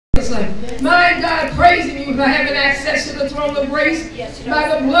praising you for having access to the throne of grace by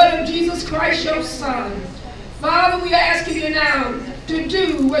the blood of Jesus Christ, your Son. Father, we are asking you now to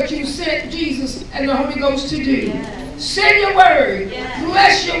do what you sent Jesus and the Holy Ghost to do. Send your word.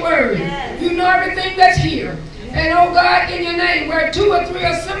 Bless your word. You know everything that's here. And, oh God, in your name, where 2 or 3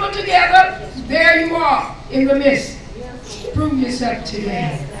 are assembled together, there you are in the midst. Prove yourself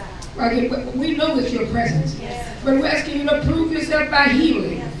today. We know that your presence. But we're asking you to prove yourself by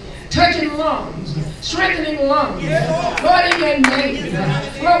healing, touching lungs, strengthening lungs. Lord, in your name.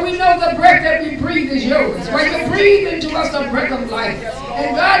 Lord, we know the breath that we breathe is yours. Lord, you breathe into us the breath of life.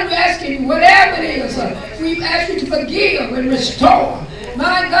 And God, we're asking you, whatever it is, we ask you to forgive and restore.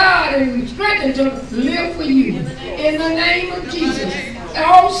 My God, and strengthen to live for you. In the name of Jesus.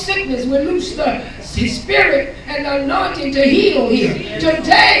 All sickness will loose the Spirit and the anointing to heal here.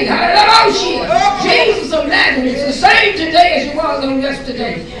 Today, hallelujah, Jesus of Nazareth is the same today as you was on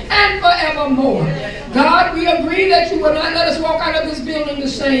yesterday and forevermore. God, we agree that you will not let us walk out of this building the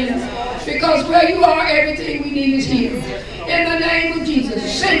same, because where you are, everything we need is here. In the name of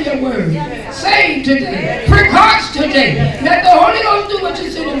Jesus, send your word. Save today. Prick hearts today. Let the Holy Ghost do what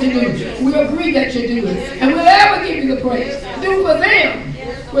you sent him to do. We agree that you do it. And we'll ever give you the praise. Do for them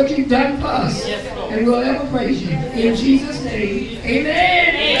what you've done for us. And we'll ever praise you. In Jesus' name,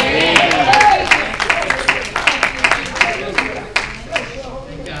 amen.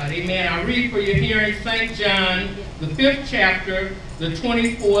 God, amen. I read for your hearing St. John, the 5th chapter, the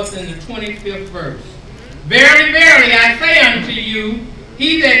 24th and the 25th verse. Verily, verily, I say unto you,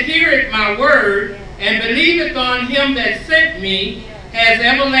 he that heareth my word, and believeth on him that sent me, has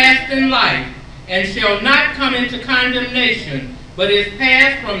everlasting life, and shall not come into condemnation, but is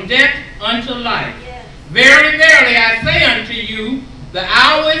passed from death unto life. Verily, verily, I say unto you, the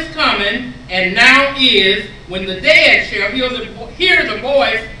hour is coming, and now is, when the dead shall hear the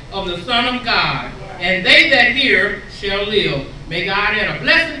voice of the Son of God, and they that hear shall live. May God add a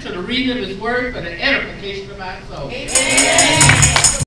blessing to the reading of his word for the edification of our soul. Amen.